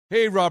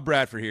Hey, Rob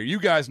Bradford here.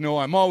 You guys know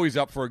I'm always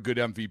up for a good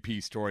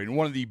MVP story, and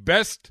one of the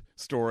best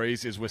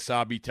stories is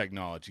Wasabi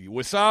Technology.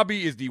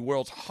 Wasabi is the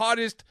world's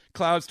hottest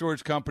cloud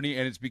storage company,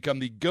 and it's become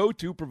the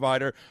go-to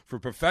provider for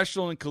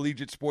professional and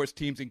collegiate sports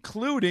teams,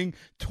 including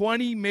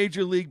 20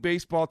 Major League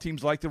Baseball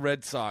teams like the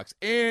Red Sox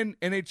and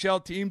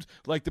NHL teams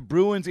like the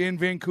Bruins and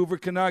Vancouver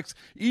Canucks.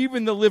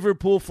 Even the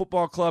Liverpool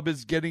Football Club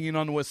is getting in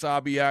on the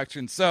Wasabi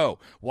action. So,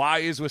 why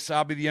is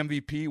Wasabi the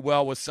MVP?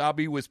 Well,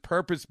 Wasabi was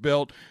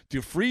purpose-built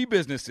to free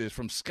businesses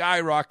from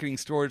skyrocketing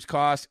storage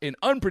costs and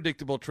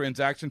unpredictable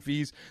transaction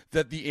fees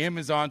that the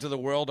Amazons of the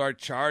world are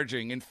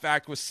charging. In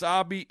fact,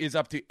 Wasabi is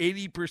up to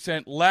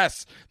 80%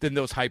 less than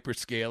those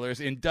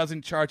hyperscalers and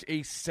doesn't charge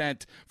a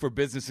cent for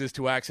businesses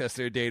to access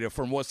their data.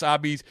 From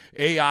Wasabi's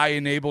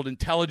AI-enabled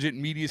intelligent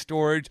media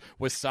storage,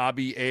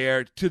 Wasabi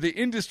Air, to the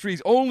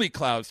industry's only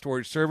cloud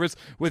storage service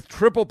with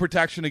triple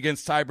protection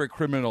against cyber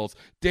criminals,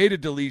 data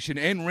deletion,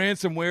 and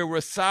ransomware,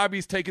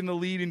 Wasabi's taken the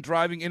lead in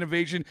driving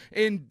innovation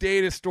in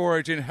data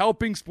storage and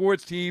helping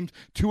sports teams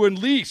to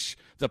unleash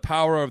the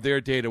power of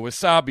their data.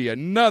 Wasabi,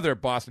 another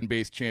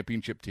Boston-based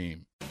championship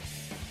team.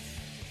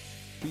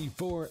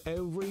 Before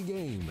every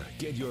game,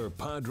 get your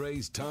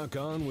Padres talk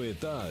on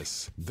with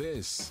us.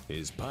 This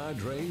is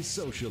Padres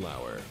Social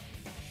Hour.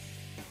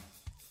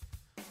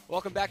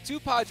 Welcome back to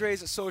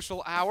Padres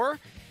Social Hour.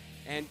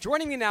 And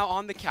joining me now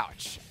on the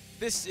couch,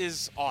 this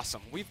is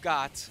awesome. We've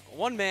got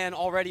one man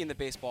already in the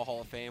Baseball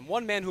Hall of Fame,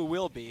 one man who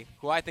will be,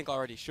 who I think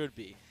already should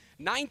be.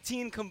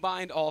 19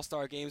 combined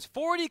All-Star games,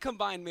 40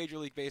 combined Major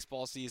League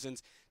Baseball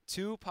seasons,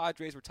 2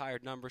 Padres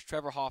retired numbers,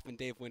 Trevor Hoffman,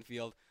 Dave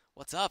Winfield.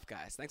 What's up,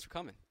 guys? Thanks for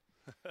coming.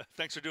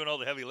 Thanks for doing all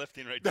the heavy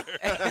lifting right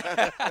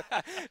there.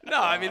 No,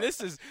 I mean, this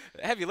is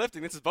heavy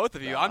lifting. This is both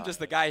of you. I'm just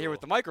the guy here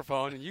with the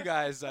microphone, and you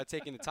guys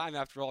taking the time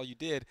after all you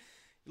did.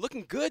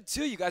 Looking good,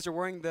 too. You guys are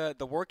wearing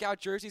the workout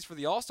jerseys for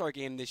the All-Star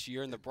game this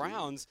year, and the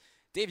Browns.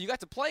 Dave, you got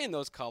to play in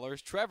those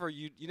colors. Trevor,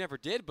 you never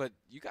did, but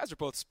you guys are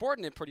both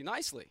sporting it pretty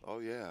nicely. Oh,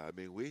 yeah. I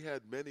mean, we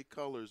had many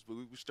colors, but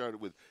we started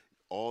with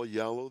all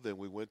yellow, then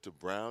we went to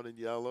brown and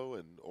yellow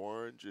and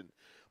orange.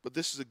 But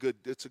this is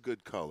it's a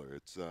good color.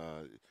 It's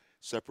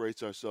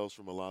separates ourselves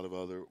from a lot of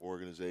other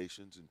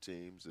organizations and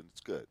teams, and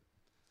it's good.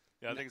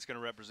 Yeah, I think it's going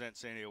to represent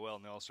San Diego well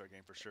in the All-Star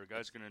game for sure.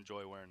 Guys are going to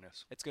enjoy wearing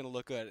this. It's going to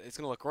look good. It's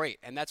going to look great.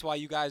 And that's why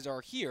you guys are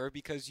here,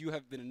 because you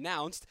have been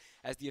announced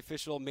as the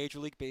official Major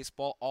League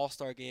Baseball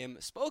All-Star Game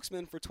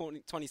spokesman for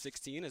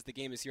 2016, as the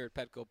game is here at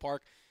Petco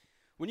Park.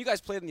 When you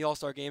guys played in the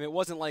All-Star Game, it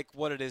wasn't like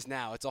what it is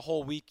now. It's a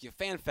whole week. You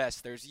fan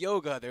fest. There's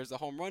yoga. There's a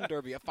home run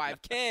derby, a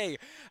 5K.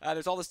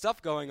 There's all this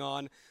stuff going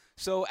on.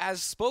 So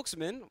as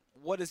spokesman,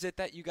 what is it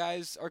that you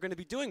guys are going to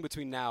be doing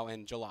between now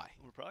and July?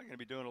 We're probably going to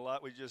be doing a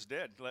lot we just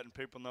did, letting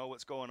people know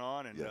what's going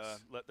on and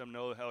let them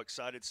know how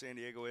excited San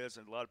Diego is.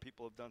 And a lot of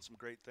people have done some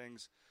great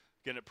things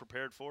getting it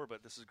prepared for,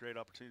 but this is a great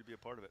opportunity to be a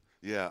part of it.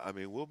 Yeah, I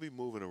mean, we'll be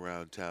moving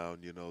around town.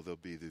 You know, there'll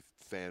be the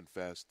Fan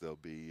Fest. There'll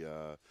be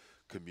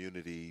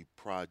community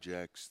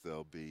projects.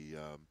 There'll be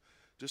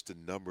just a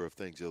number of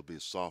things. There'll be a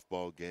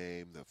softball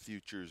game, the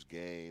Futures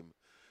game.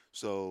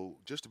 So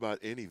just about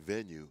any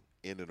venue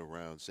in and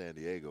around San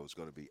Diego is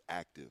going to be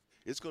active.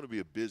 It's going to be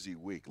a busy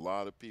week. A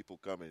lot of people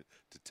coming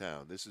to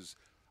town. This is,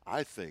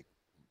 I think,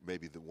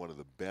 maybe one of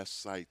the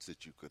best sites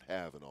that you could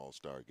have an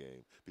All-Star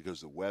game because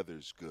the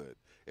weather's good.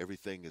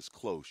 Everything is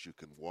close. You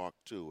can walk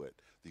to it.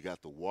 You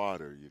got the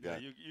water. You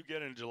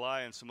get in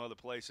July in some other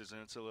places,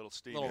 and it's a little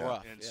steamy.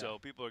 Rough, and so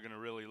people are going to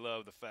really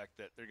love the fact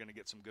that they're going to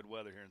get some good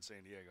weather here in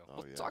San Diego.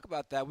 Well, talk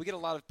about that. We get a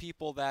lot of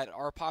people that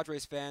are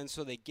Padres fans,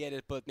 so they get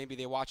it, but maybe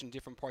they watch in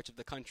different parts of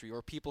the country,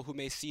 or people who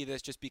may see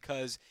this just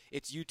because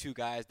it's you two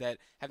guys that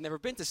have never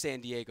been to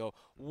San Diego.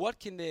 What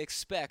can they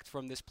expect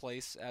from this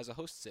place as a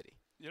host city?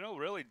 You know,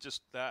 really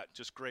just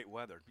great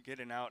weather.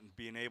 Getting out and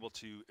being able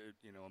to,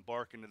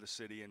 embark into the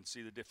city and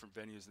see the different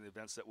venues and the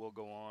events that will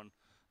go on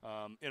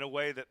in a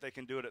way that they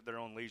can do it at their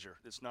own leisure.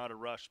 It's not a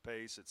rush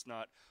pace. It's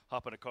not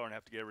hop in a car and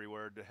have to get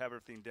everywhere. To have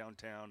everything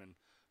downtown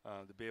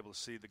and to be able to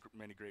see the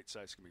many great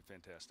sites can be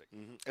fantastic.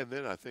 Mm-hmm. And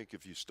then I think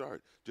if you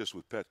start just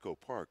with Petco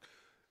Park,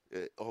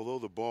 although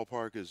the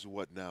ballpark is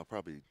what now,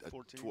 probably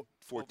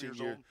 14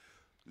 years,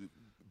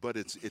 but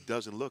it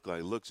doesn't look like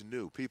it. It looks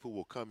new. People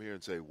will come here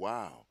and say,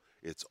 wow.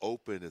 It's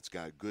open. It's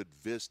got good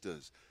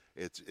vistas.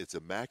 It's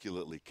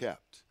immaculately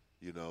kept.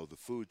 You know, the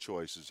food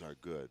choices are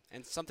good.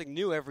 And something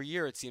new every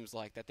year, it seems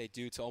like, that they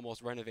do to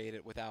almost renovate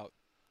it without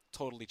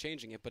totally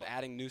changing it, but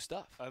adding new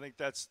stuff. I think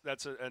that's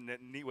a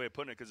neat way of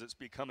putting it because it's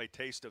become a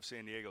taste of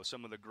San Diego.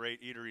 Some of the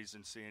great eateries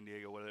in San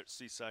Diego, whether it's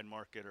Seaside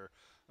Market or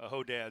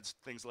Hodad's,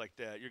 things like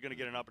that, you're going to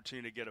get an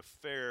opportunity to get a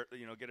fare,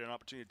 get an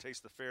opportunity to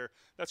taste the fare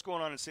that's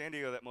going on in San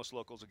Diego that most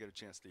locals will get a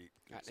chance to eat.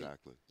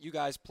 Exactly. You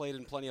guys played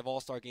in plenty of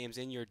All-Star games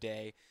in your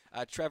day.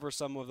 Trevor,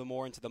 some of them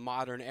more into the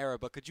modern era,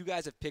 but could you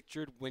guys have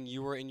pictured when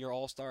you were in your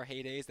All-Star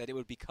heydays that it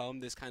would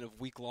become this kind of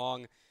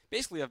week-long,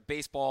 basically a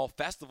baseball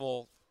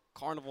festival,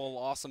 carnival,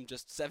 awesome,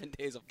 just 7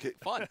 days of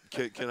fun?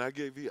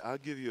 I'll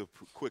give you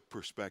a quick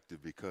perspective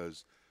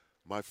because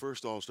my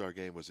first All-Star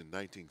game was in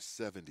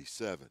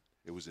 1977.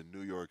 It was in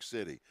New York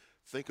City.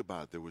 think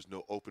about it. There was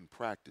no open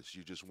practice.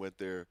 You just went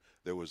there.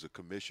 There was a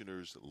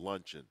commissioner's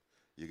luncheon.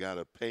 You got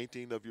a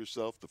painting of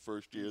yourself the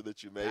first year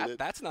that you made it.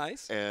 That's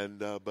nice. And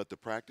but the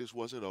practice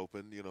wasn't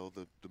open. You know,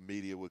 the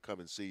media would come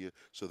and see you.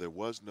 So there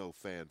was no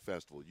fan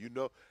festival. You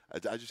know,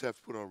 I just have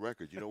to put on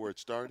record. You know where it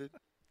started?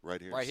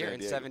 Right here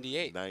in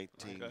 78.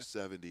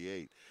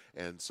 1978.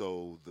 Okay. And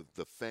so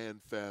the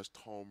Fan Fest,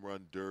 Home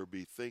Run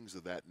Derby, things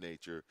of that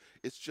nature,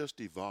 it's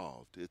just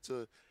evolved. It's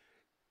a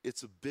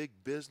big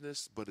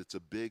business, but it's a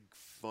big,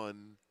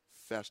 fun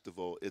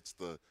festival. It's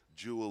the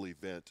jewel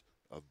event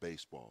of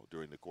baseball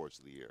during the course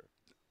of the year.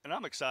 And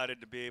I'm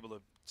excited to be able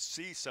to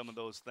see some of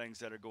those things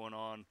that are going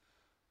on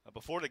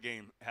before the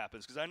game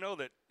happens, because I know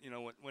that, you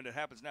know, when it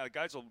happens now, the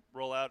guys will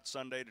roll out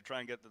Sunday to try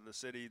and get to the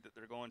city that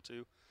they're going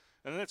to,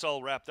 and then it's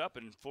all wrapped up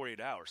in 48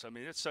 hours. I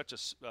mean, it's such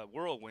a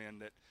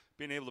whirlwind that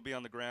being able to be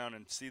on the ground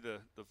and see the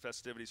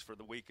festivities for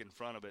the week in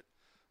front of it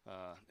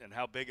and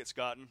how big it's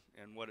gotten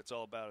and what it's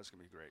all about is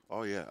going to be great.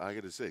 Oh, yeah. I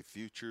got to say,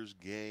 Futures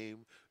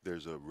game,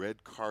 there's a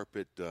red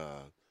carpet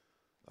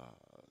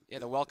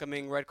the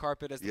welcoming red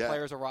carpet as the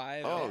players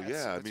arrive. Oh,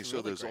 yeah. I mean, really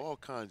so there's great. all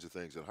kinds of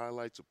things. It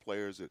highlights the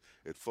players.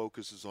 It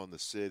focuses on the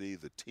city.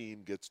 The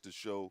team gets to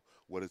show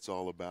what it's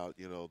all about,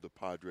 you know, the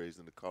Padres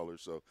and the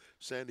colors. So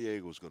San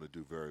Diego's going to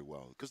do very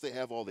well because they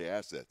have all the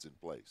assets in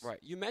place. Right.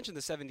 You mentioned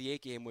the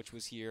 78 game, which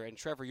was here. And,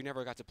 Trevor, you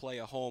never got to play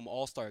a home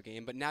all-star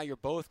game. But now you're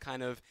both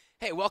kind of,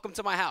 hey, welcome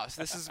to my house.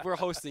 We're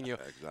hosting you.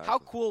 Exactly. How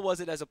cool was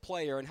it as a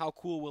player, and how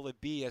cool will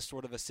it be as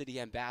sort of a city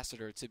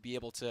ambassador to be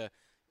able to,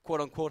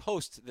 quote-unquote,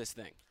 host this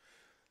thing?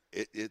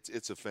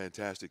 It's a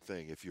fantastic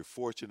thing. If you're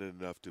fortunate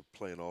enough to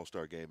play an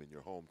all-star game in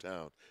your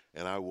hometown,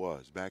 and I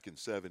was back in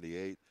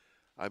 78,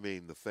 I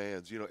mean, the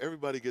fans, you know,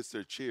 everybody gets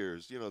their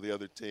cheers, you know, the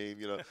other team,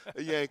 you know,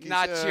 the Yankees.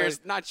 not cheers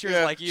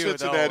like you,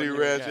 Cincinnati though.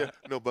 Reds. Yeah.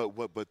 No,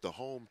 but the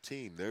home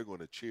team, they're going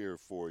to cheer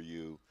for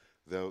you.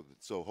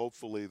 So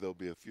hopefully there'll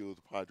be a few of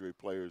the Padre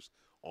players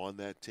on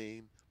that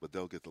team, but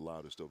they'll get the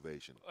loudest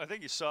ovation. I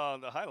think you saw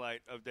the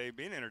highlight of Dave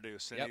being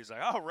introduced, and he's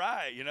like, all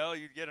right, you know,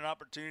 you get an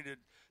opportunity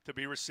to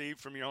be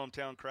received from your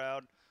hometown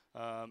crowd.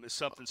 Is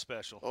something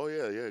special. Oh,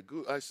 yeah.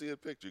 I see a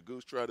picture.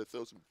 Goose tried to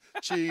throw some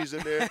cheese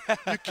in there.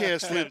 You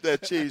can't slip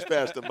that cheese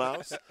past the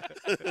mouse.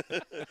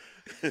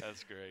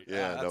 That's great.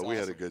 Yeah, that's we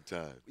had awesome. a good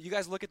time. You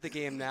guys look at the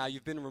game now.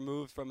 You've been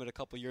removed from it a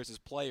couple years as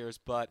players,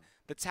 but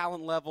the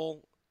talent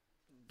level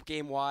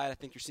game-wide, I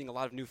think you're seeing a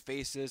lot of new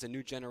faces, a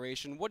new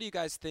generation. What do you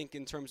guys think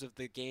in terms of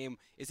the game?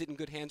 Is it in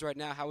good hands right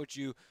now? How would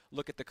you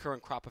look at the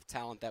current crop of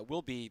talent that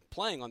will be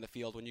playing on the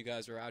field when you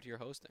guys are out here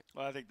hosting?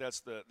 Well, I think that's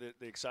the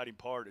exciting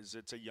part is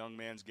it's a young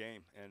man's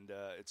game, and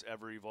it's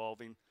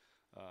ever-evolving.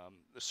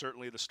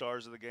 Certainly the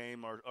stars of the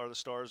game are the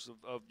stars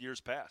of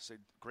years past. They're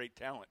great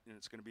talent, and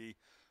it's going to be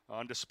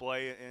on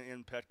display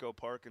in Petco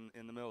Park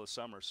in the middle of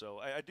summer.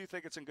 So I do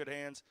think it's in good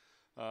hands.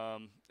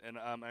 And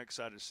I'm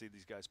excited to see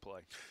these guys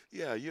play.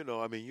 Yeah, you know,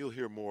 I mean, you'll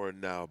hear more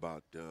now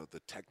about the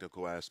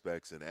technical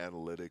aspects and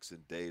analytics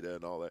and data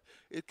and all that.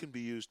 It can be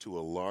used to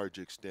a large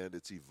extent.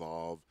 It's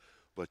evolved,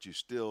 but you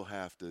still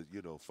have to,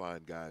 you know,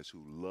 find guys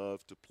who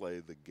love to play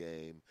the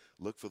game.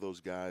 Look for those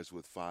guys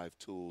with 5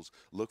 tools.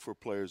 Look for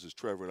players, as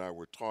Trevor and I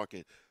were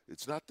talking.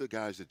 It's not the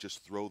guys that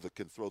just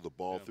can throw the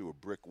ball through a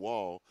brick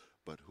wall,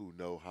 but who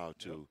know how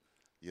to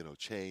you know,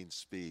 change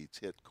speeds,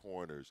 hit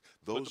corners.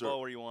 Put the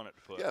ball where you want it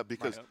to put. Yeah,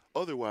 because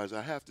otherwise,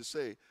 I have to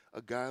say,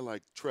 a guy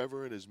like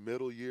Trevor in his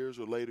middle years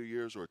or later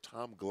years, or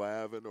Tom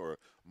Glavine or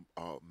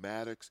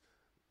Maddox,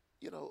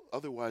 you know,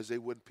 otherwise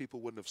people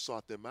wouldn't have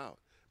sought them out.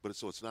 But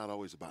so it's not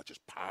always about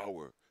just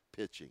power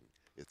pitching.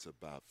 It's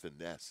about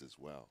finesse as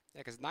well.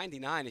 Yeah, because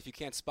 99, if you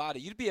can't spot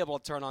it, you'd be able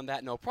to turn on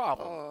that no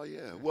problem. Oh,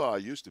 yeah. Well, I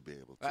used to be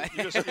able to.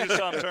 You just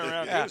saw him turn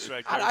around. Yeah. Right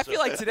there, I feel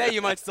like today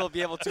you might still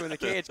be able to in the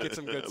cage get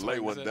some good swings. Lay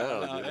one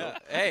down. You know?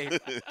 Hey,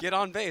 get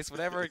on base,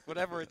 whatever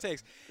it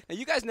takes. Now,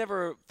 you guys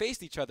never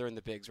faced each other in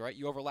the bigs, right?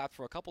 You overlapped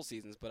for a couple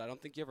seasons, but I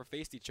don't think you ever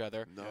faced each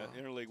other. No.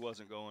 Yeah, interleague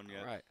wasn't going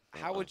yet. Right.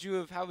 How would you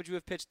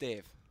have pitched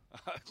Dave?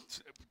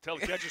 Tell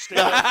the catcher stay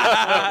up.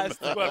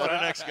 Go after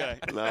the next guy.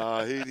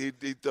 Nah,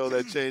 he'd throw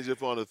that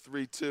changeup on a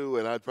 3-2,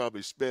 and I'd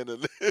probably spin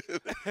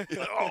it.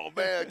 Oh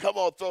man, come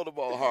on, throw the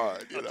ball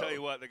hard. I'll tell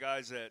you what, the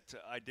guys that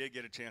I did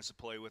get a chance to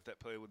play with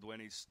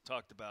Winnie's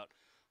talked about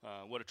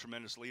what a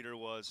tremendous leader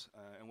was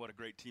and what a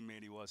great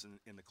teammate he was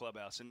in the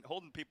clubhouse, and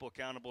holding people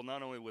accountable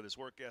not only with his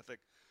work ethic,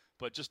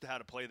 but just how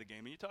to play the game.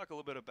 And you talk a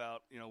little bit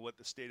about, you know, what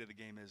the state of the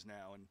game is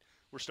now, and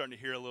we're starting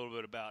to hear a little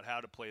bit about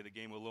how to play the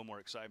game with a little more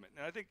excitement.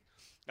 And I think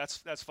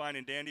that's fine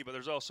and dandy, but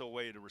there's also a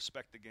way to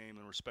respect the game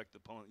and respect the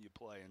opponent you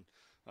play,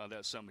 and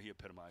that's something he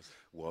epitomized.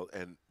 Well,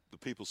 and the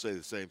people say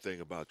the same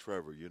thing about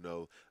Trevor. You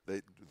know,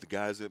 the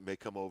guys that may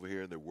come over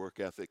here and their work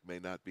ethic may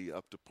not be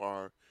up to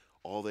par.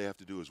 All they have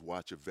to do is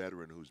watch a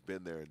veteran who's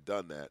been there and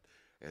done that,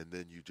 and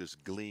then you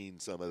just glean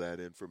some of that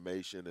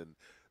information and,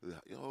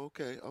 you know,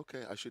 okay,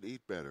 I should eat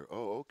better.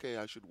 Oh, okay,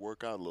 I should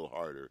work out a little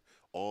harder.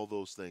 All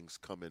those things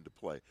come into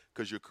play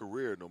because your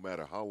career, no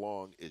matter how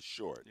long, is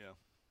short. Yeah.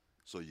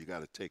 So you got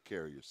to take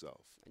care of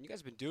yourself. And you guys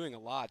have been doing a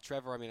lot.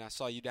 Trevor, I mean, I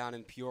saw you down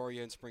in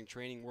Peoria in spring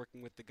training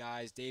working with the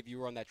guys. Dave, you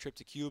were on that trip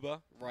to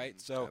Cuba, right?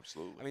 So,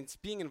 Absolutely. I mean, it's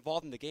being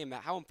involved in the game.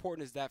 How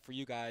important is that for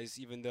you guys,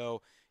 even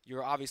though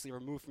you're obviously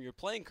removed from your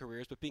playing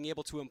careers, but being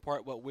able to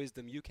impart what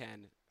wisdom you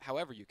can,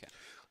 however you can?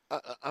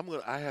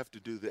 I have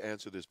to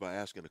answer this by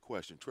asking a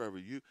question. Trevor,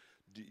 you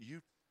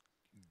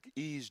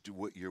eased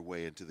your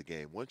way into the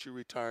game. Once you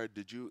retired,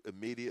 did you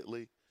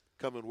immediately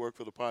come and work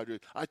for the Padres?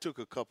 I took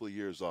a couple of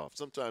years off.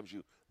 Sometimes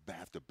you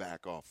have to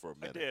back off for a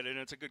minute. I did, and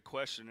it's a good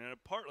question, and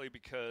partly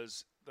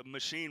because the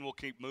machine will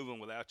keep moving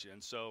without you.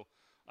 And so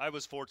I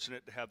was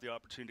fortunate to have the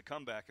opportunity to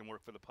come back and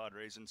work for the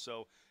Padres, and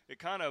so it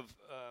kind of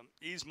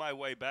eased my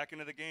way back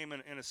into the game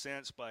in a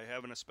sense by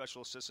having a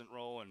special assistant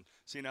role and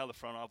seeing how the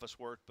front office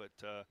worked. But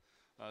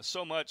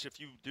so much, if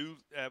you do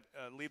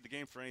leave the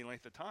game for any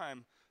length of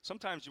time,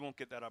 sometimes you won't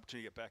get that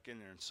opportunity to get back in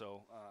there. And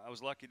so I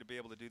was lucky to be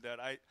able to do that.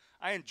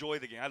 I enjoy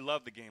the game. I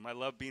love the game. I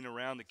love being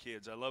around the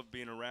kids. I love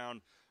being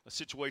around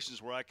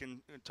situations where I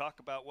can talk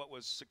about what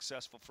was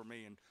successful for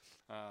me and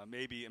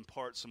maybe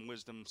impart some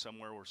wisdom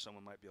somewhere where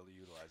someone might be able to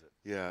utilize it.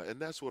 Yeah, and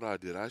that's what I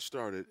did. I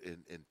started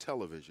in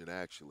television,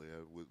 actually.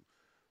 I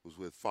was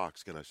with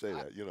Fox. Can I say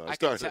that?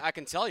 I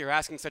can tell you're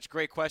asking such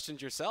great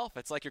questions yourself.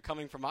 It's like you're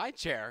coming from my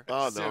chair.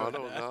 Oh, no, I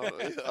don't know.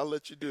 I'll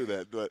let you do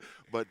that. But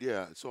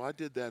yeah, so I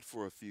did that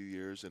for a few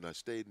years, and I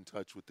stayed in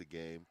touch with the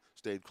game,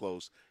 stayed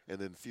close, and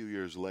then a few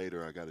years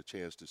later I got a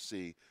chance to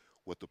see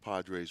what the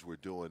Padres were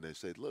doing. They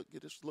said, look, you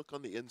just look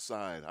on the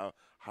inside,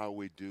 how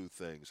we do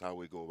things, how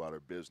we go about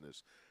our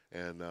business.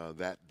 And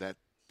that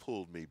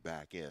pulled me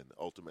back in.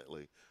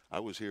 Ultimately, I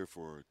was here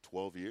for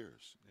 12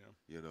 years,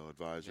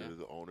 advisor to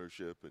the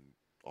ownership and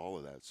all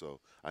of that.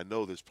 So I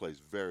know this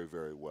place very,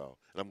 very well.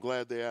 And I'm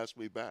glad they asked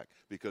me back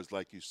because,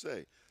 like you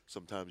say,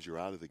 sometimes you're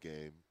out of the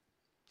game.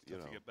 To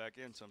get back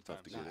in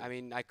sometimes. I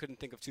mean, I couldn't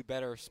think of two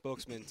better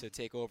spokesmen to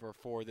take over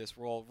for this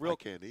role. I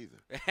can't either.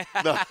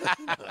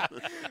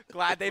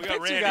 Glad they picked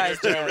Randy you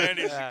guys.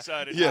 Randy's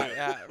excited.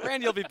 Yeah.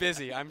 Randy will be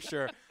busy, I'm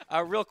sure.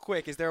 Real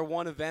quick, is there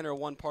one event or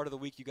one part of the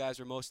week you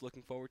guys are most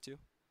looking forward to?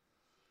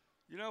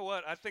 You know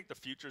what? I think the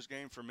futures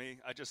game for me.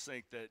 I just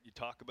think that you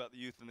talk about the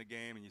youth in the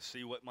game and you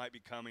see what might be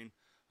coming.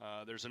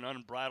 There's an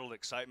unbridled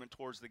excitement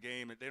towards the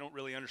game. They don't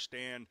really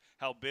understand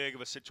how big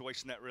of a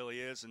situation that really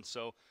is. And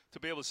so to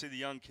be able to see the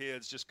young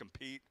kids just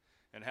compete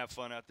and have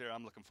fun out there,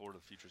 I'm looking forward to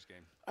the futures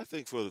game. I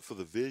think for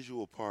the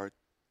visual part,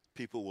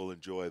 people will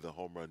enjoy the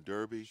home run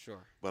derby.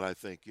 Sure. But I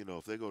think,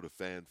 if they go to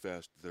Fan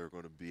Fest, they're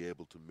going to be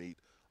able to meet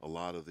a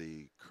lot of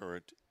the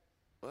current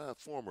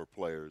former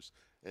players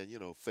and,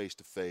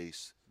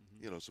 face-to-face,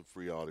 some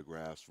free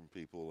autographs from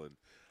people. And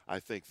I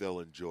think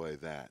they'll enjoy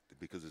that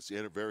because it's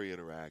very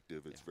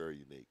interactive. It's very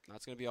unique.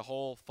 That's going to be a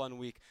whole fun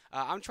week.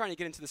 I'm trying to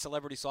get into the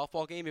celebrity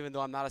softball game, even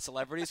though I'm not a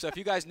celebrity. So if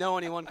you guys know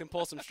anyone can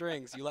pull some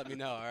strings, you let me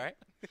know, all right?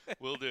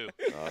 Will do.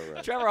 All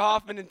right. Trevor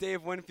Hoffman and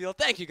Dave Winfield,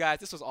 thank you, guys.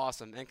 This was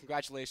awesome. And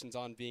congratulations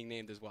on being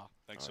named as well.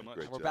 Thanks so much.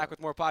 We're back with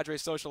more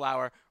Padres Social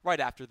Hour right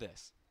after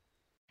this.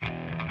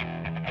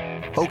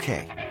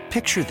 Okay,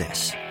 picture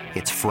this.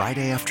 It's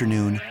Friday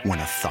afternoon when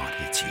a thought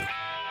hits you.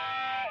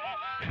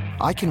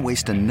 I can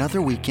waste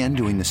another weekend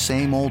doing the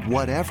same old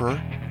whatever,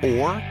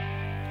 or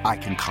I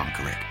can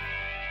conquer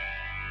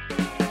it.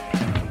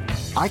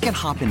 I can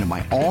hop into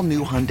my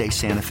all-new Hyundai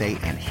Santa Fe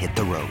and hit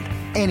the road.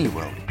 Any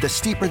road. The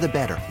steeper, the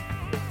better.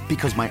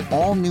 Because my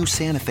all-new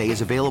Santa Fe is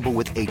available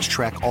with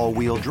H-Track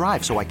all-wheel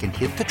drive, so I can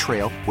hit the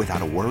trail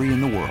without a worry in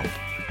the world.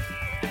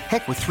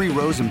 Heck, with 3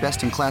 rows and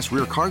best-in-class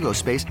rear cargo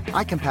space,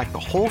 I can pack the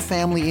whole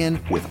family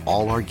in with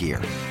all our gear.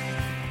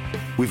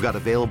 We've got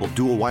available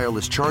dual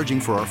wireless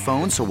charging for our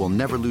phones, so we'll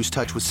never lose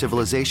touch with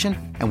civilization,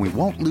 and we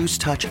won't lose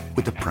touch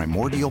with the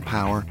primordial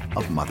power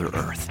of Mother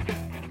Earth.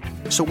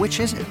 So which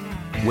is it?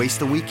 Waste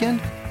the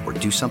weekend or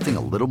do something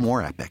a little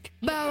more epic?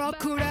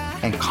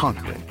 And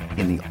conquer it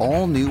in the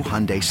all-new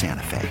Hyundai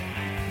Santa Fe.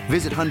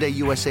 Visit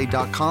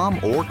HyundaiUSA.com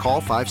or call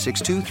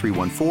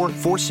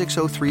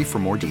 562-314-4603 for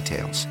more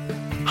details.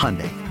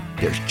 Hyundai,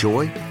 there's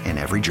joy in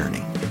every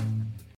journey.